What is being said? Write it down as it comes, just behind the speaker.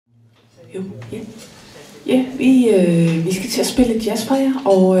Jo, ja. Ja, vi skal til at spille jazz for jer,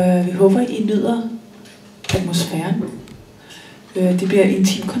 og vi håber, I nyder atmosfæren. Det bliver en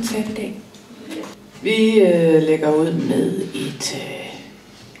intimkoncert i dag. Vi lægger ud med et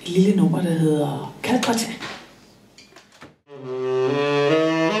lille nummer, der hedder Calcutta.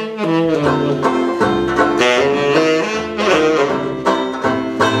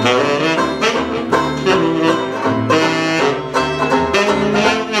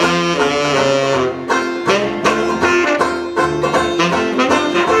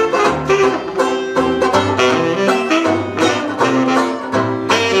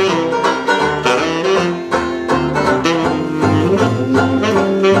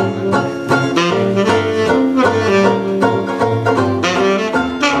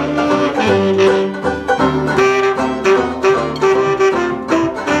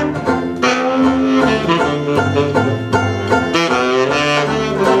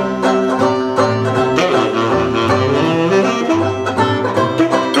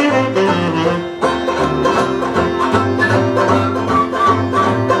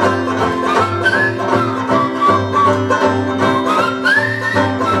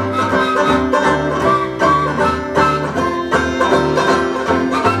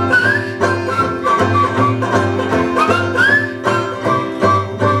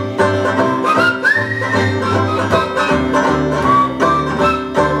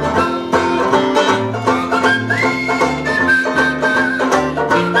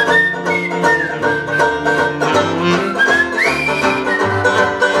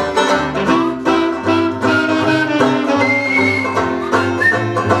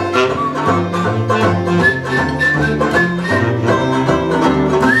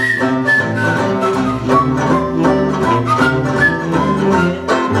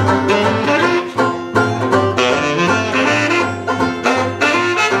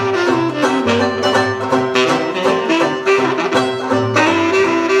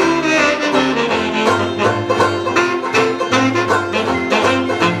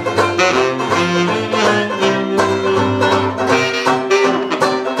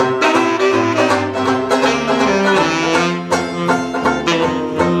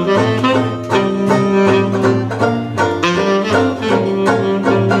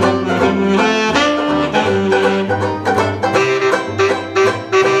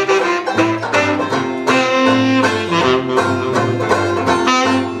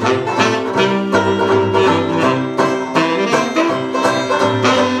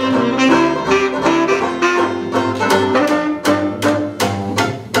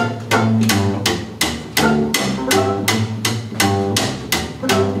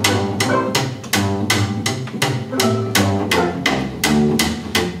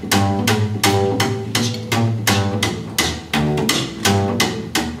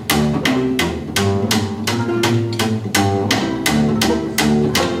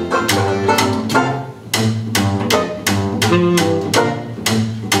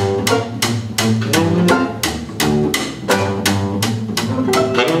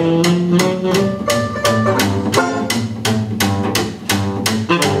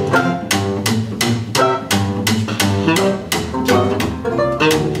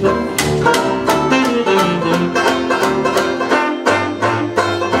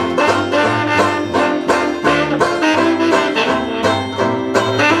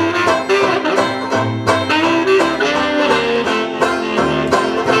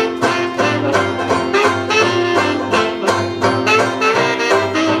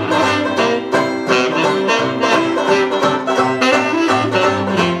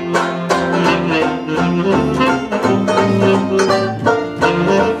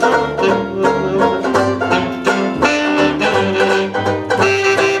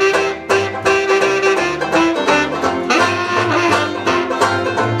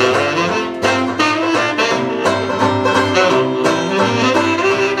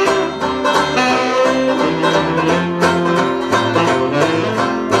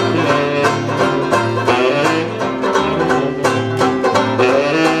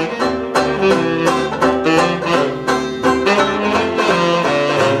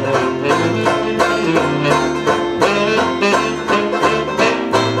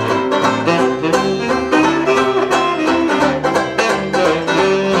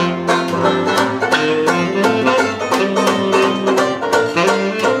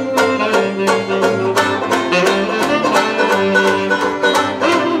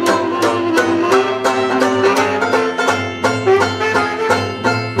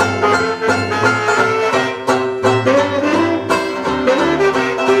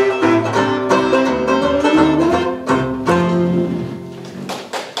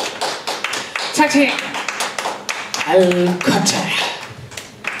 Tak til jer. Alcota.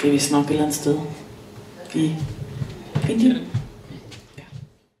 Det er vist nok et eller andet sted. Vi finder det.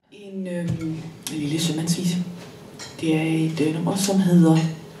 En lille sømandsvise. Det er et nummer, som hedder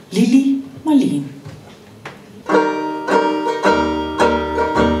Lili Marlene.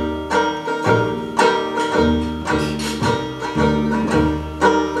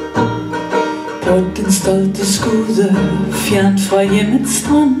 På den stolte skude, fjernt fra hjemmets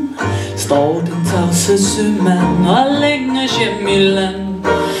strand, står den tavse sømand og længes hjem i land.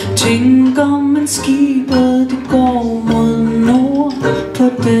 Tænker man skibet, det går mod nord,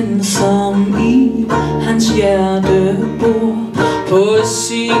 på den som i hans hjerte bor. På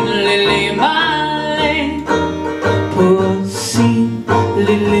sin lille Marlene, på sin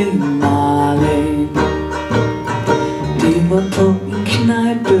lille Marlene. Det var på en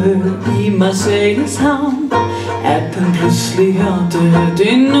knejpe i Marseilles havn, at han pludselig hørte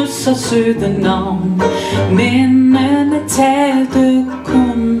det nu så søde navn. Mændene talte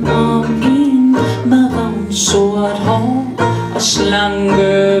kun om en med ravnsort hår og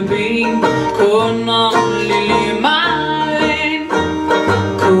slanke ben. Kun om lille Marlene,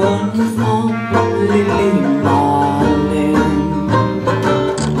 kun om lille Marlene.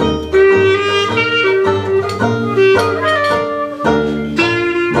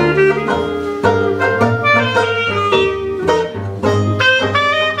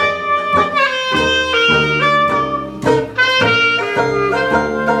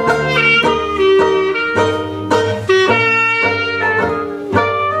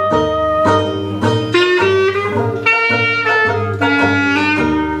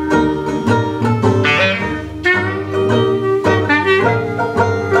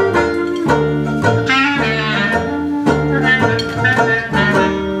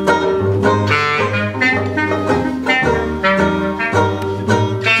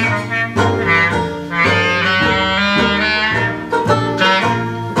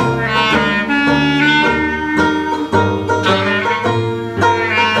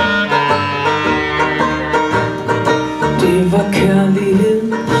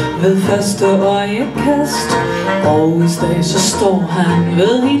 Ved første øjekast, og i stedet så står han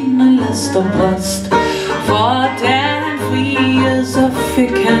ved hende last og bræst. For da han friede, så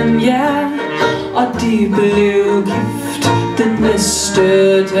fik han ja, og de blev gift den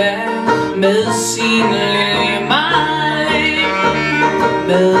næste dag. Med sin lille Marlene,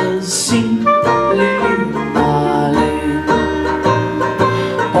 med sin lille Marlene.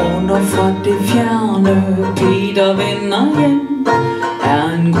 Og når fra det fjerne Peter vender hjem, er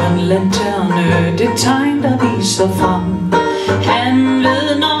en grøn lanterne det tegn, der viser frem. Han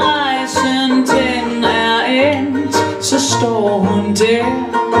ved, når rejsen den er endt, så står hun der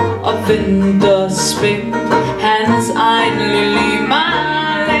og venter spændt. Hans egen lille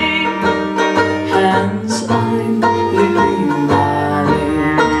Marlene, hans egen lille Marlene.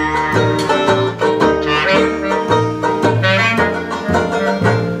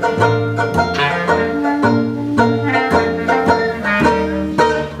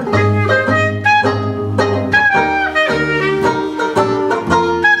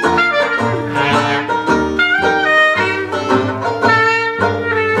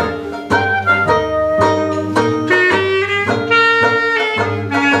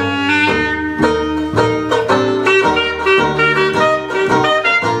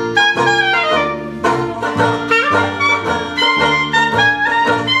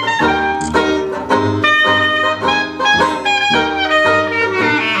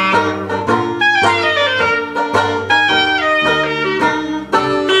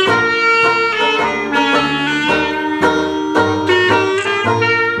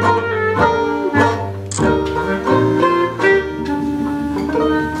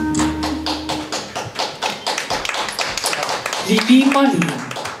 Lili Marlene.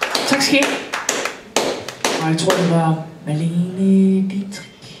 Tak skal I have. Og jeg tror, det var Marlene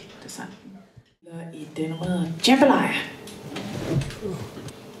Dietrich, der sang den. I den røde Jambalaya.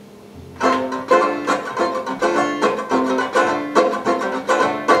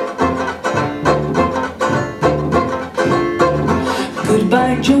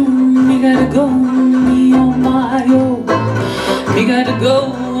 Goodbye, June, we gotta go, me oh my oh. We gotta go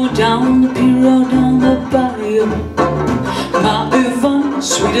down the pier or down the bayou. My Yvonne,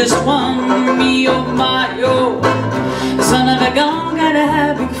 sweetest one, me oh my oh. Son of a gun, gotta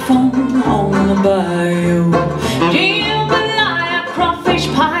have big fun on the bayou. Jambalaya, crawfish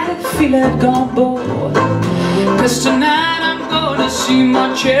pie, filet gumbo. 'Cause tonight I'm gonna see my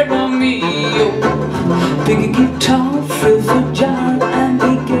Cheromeo. Big guitar, fill for John and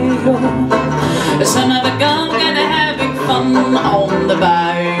Big Gayo. Son of a gun, gonna have big fun on the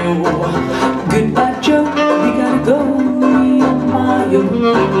bayou.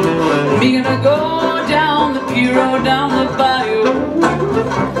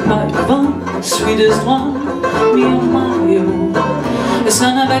 sweetest one, me and Mario, the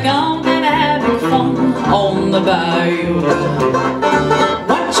son of a gun and having fun on the bayou.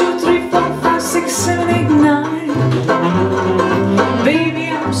 1, 2, 3, 4, 5, 6, 7, 8, 9. Baby,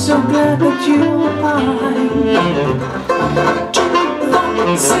 I'm so glad that you are mine. 2,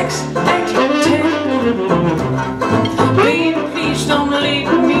 4, 6, 8, 10. Baby, please don't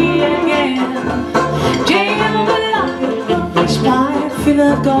leave me again. I feel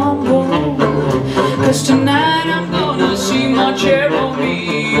like I'm gone, 'cause tonight I'm gonna see my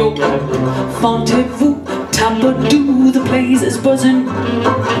cherubio. Rendezvous, Tamperdoo, the place is buzzing.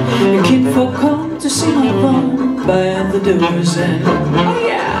 Your kinfolk come to see my fun by the dozen. Oh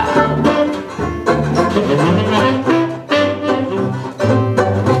yeah!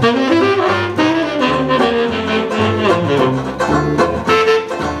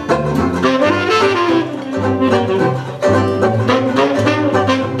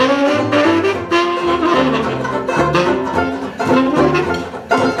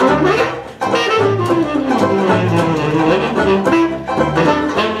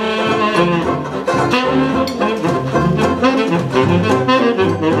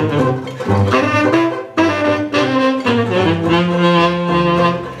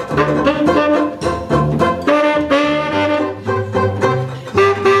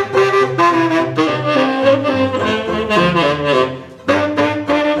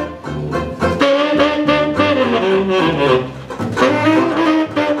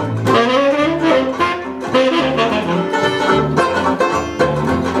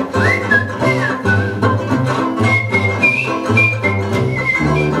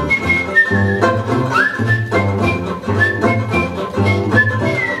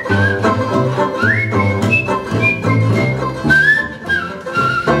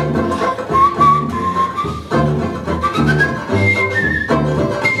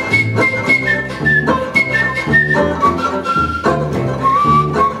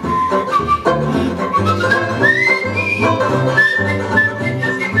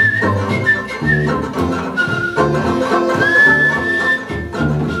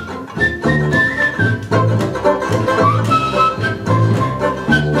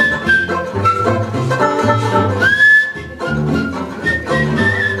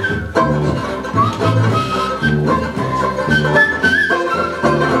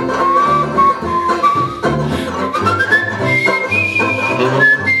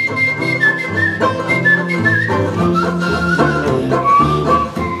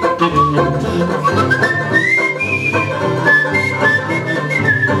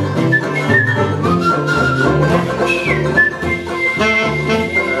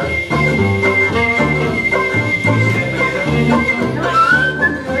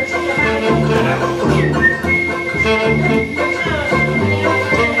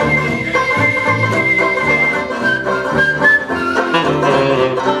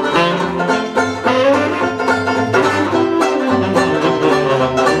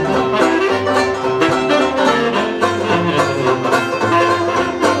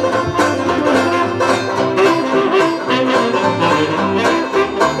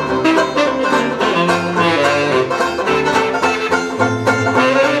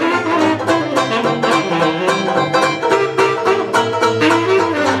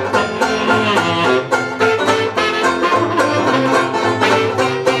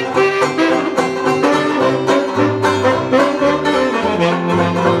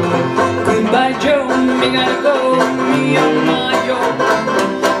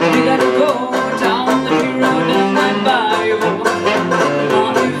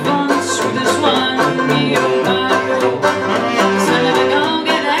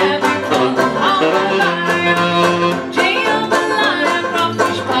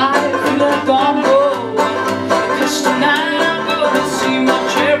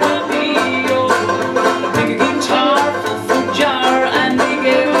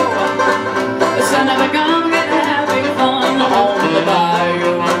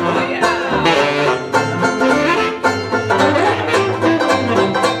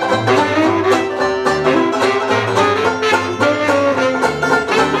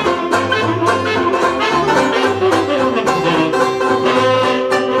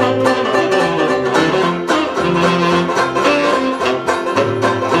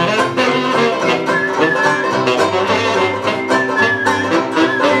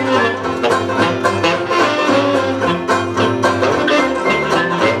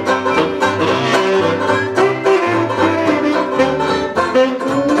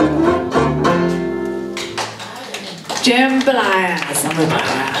 Jambalaya,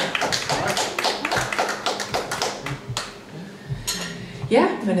 Ja,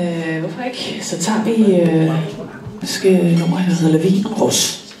 men hvorfor ikke? Så tager vi måske nummer, der hedder Lavin og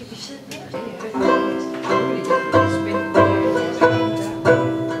Rus.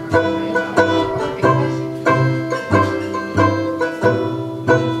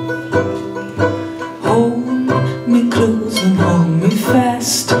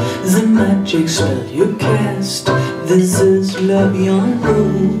 Magic spell you cast. This is love on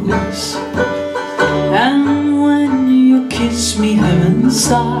rose. And when you kiss me, heaven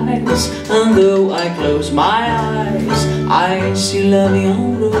sighs. And though I close my eyes, I see love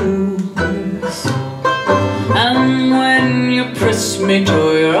on rose. And when you press me to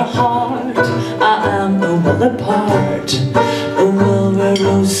your heart, I am a world apart, a world where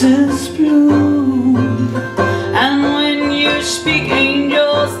roses bloom. And when you speak,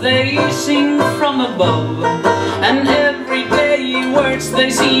 angels they sing from above, and everyday words they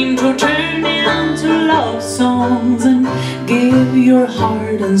seem to turn into love songs. And give your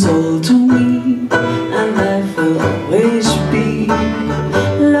heart and soul to me, and life will always be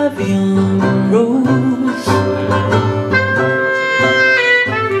love young rose.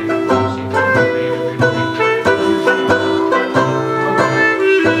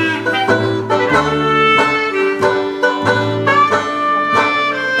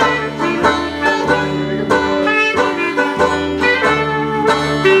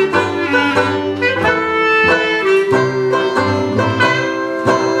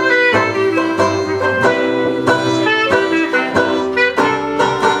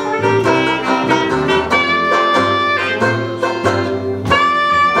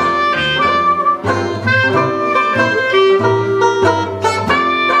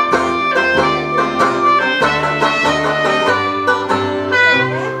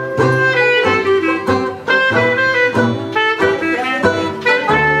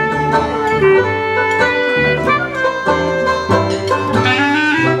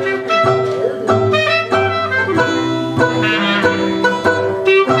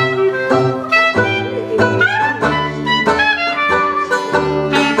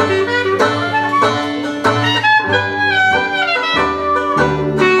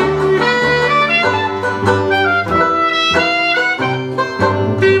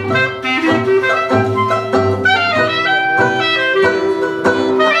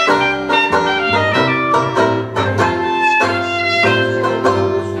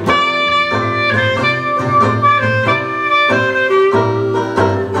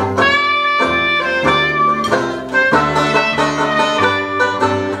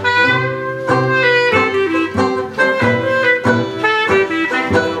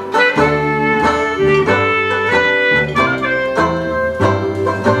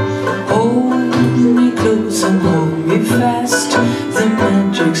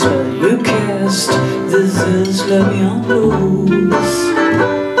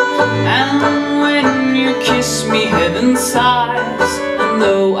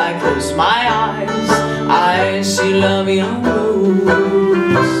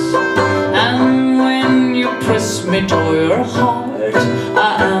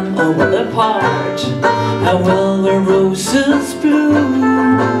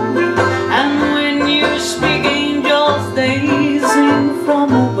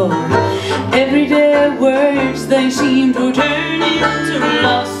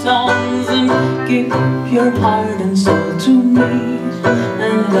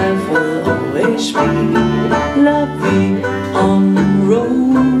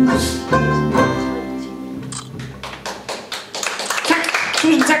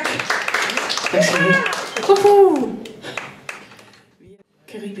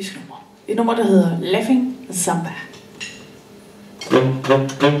 Karibisk nummer. Et nummer, der hedder Laughing Samba.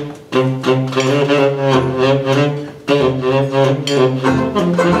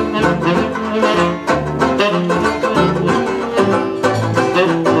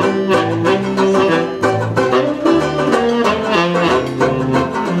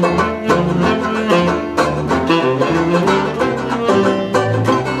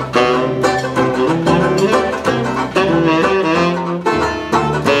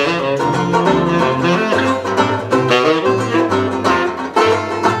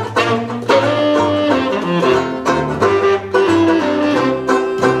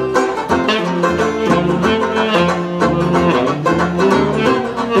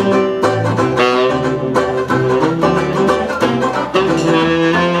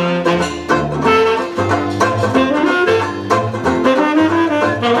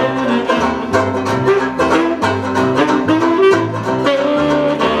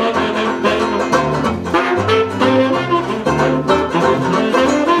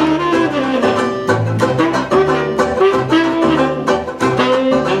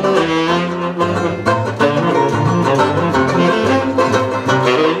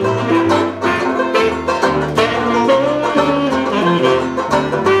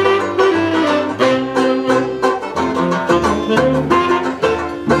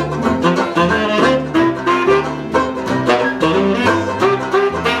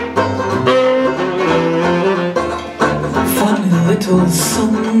 beautiful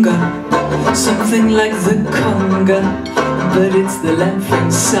songa, something like the conga, but it's the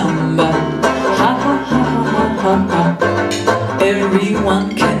laughing samba. Ha ha ha ha ha ha.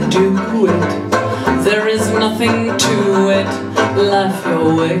 Everyone can do it. There is nothing to it. Laugh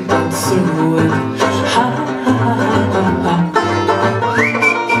your way out through it. Ha ha ha ha ha.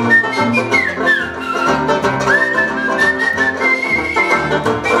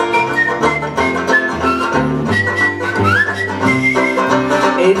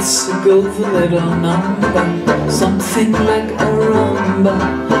 It's a good little number, something like a rumba,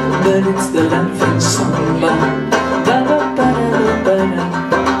 but it's the laughing samba. Ba ba ba da ba da.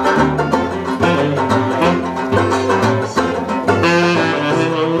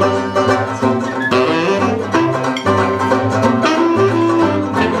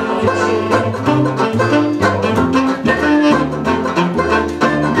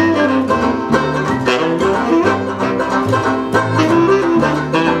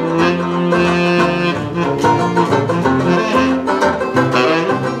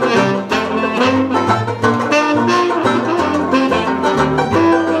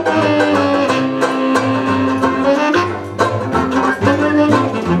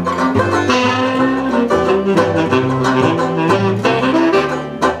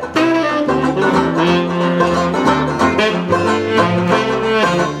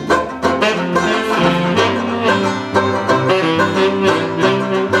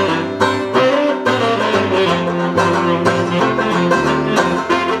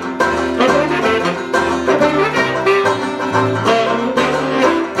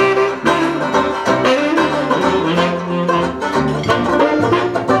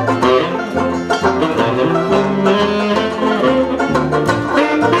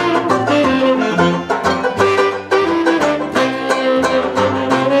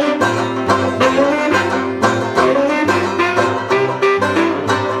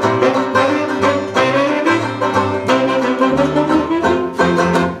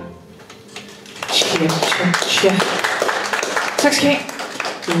 Ja. Tak skal I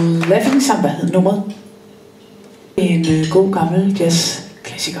have. Laughing Samba hed nummeret. En god gammel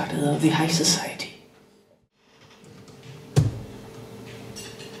jazzklassiker, der hedder The High Society.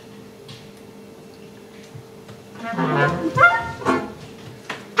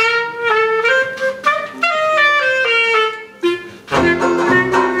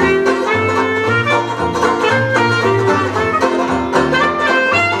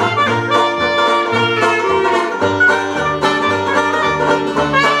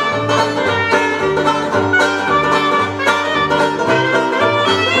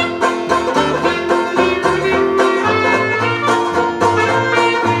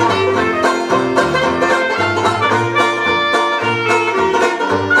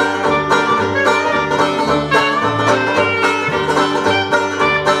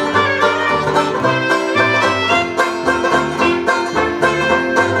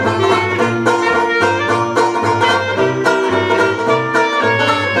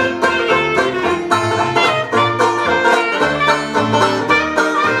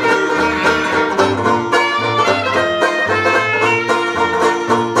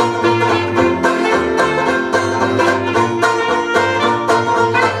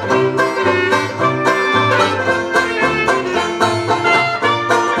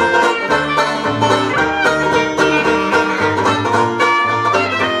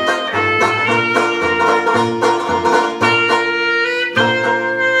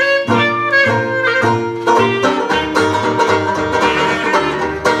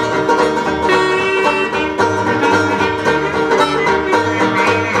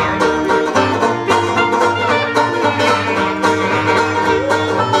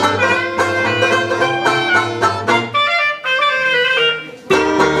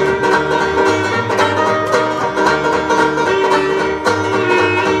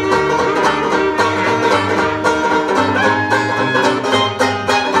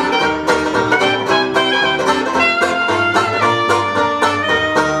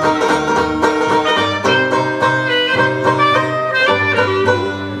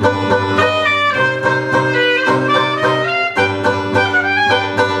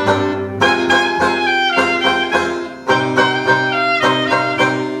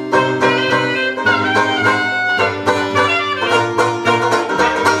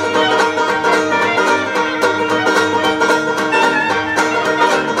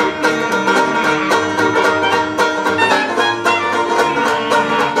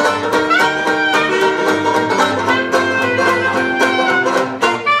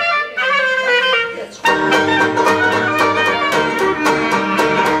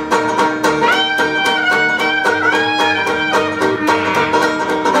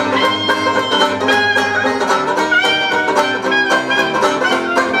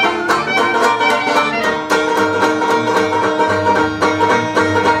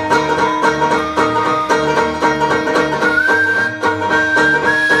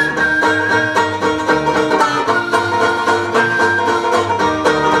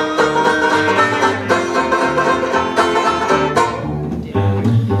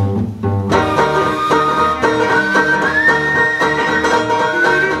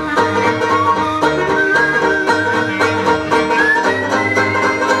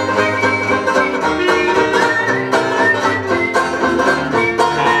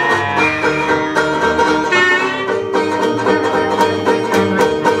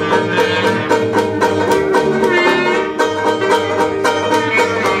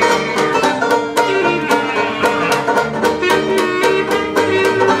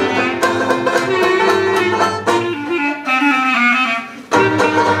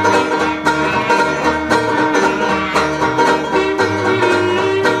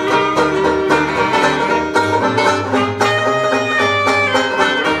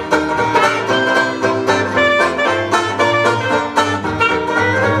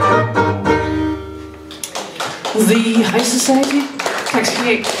 Jazz Society. Tak skal I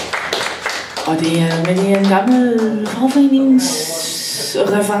have. Og det er en gammel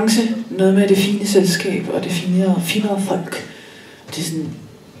fagforeningsreference. Noget med det fine selskab og det finere folk. Det er sådan...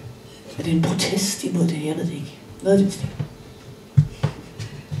 Er det en protest imod det? Jeg ved det ikke. Noget af det sted.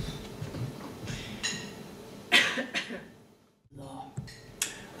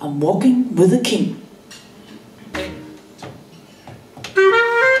 I'm walking with a king.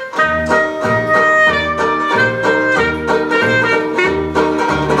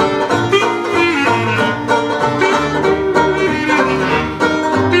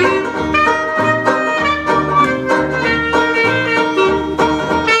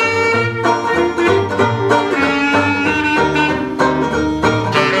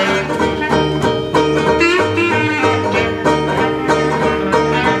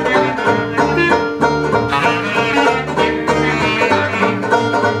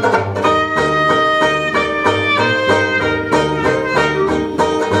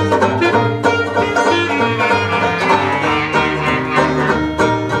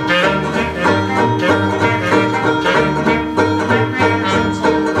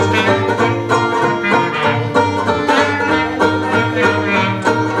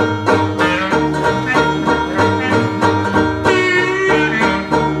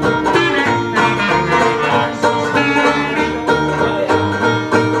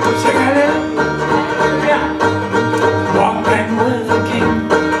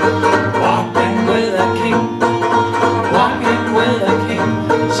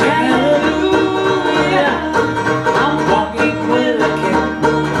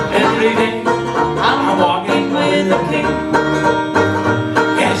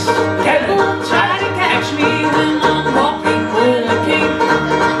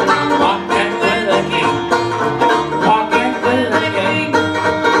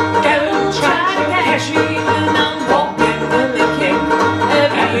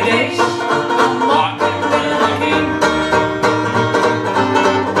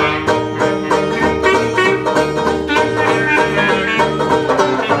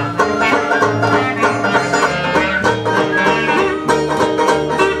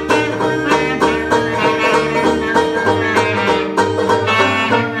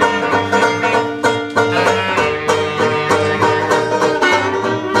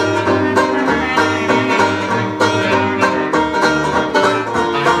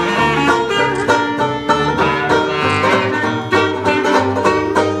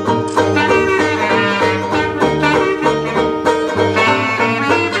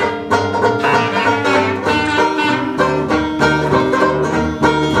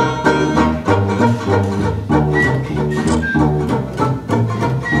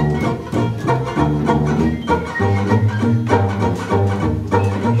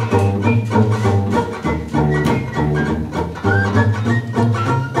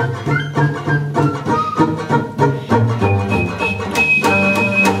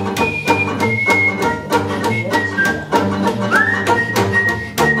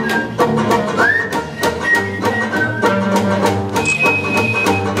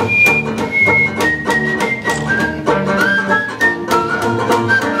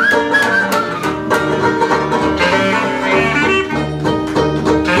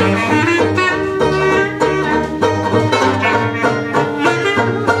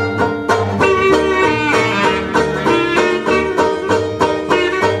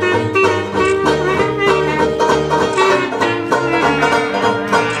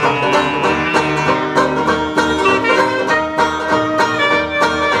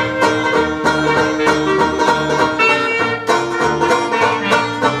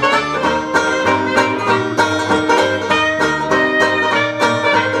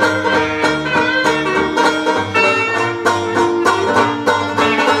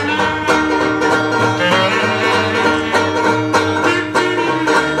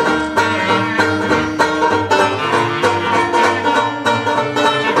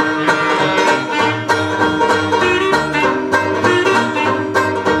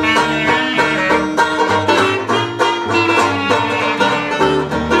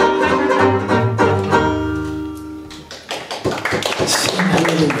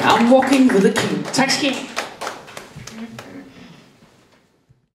 I'm walking with a king. Tak skal I have.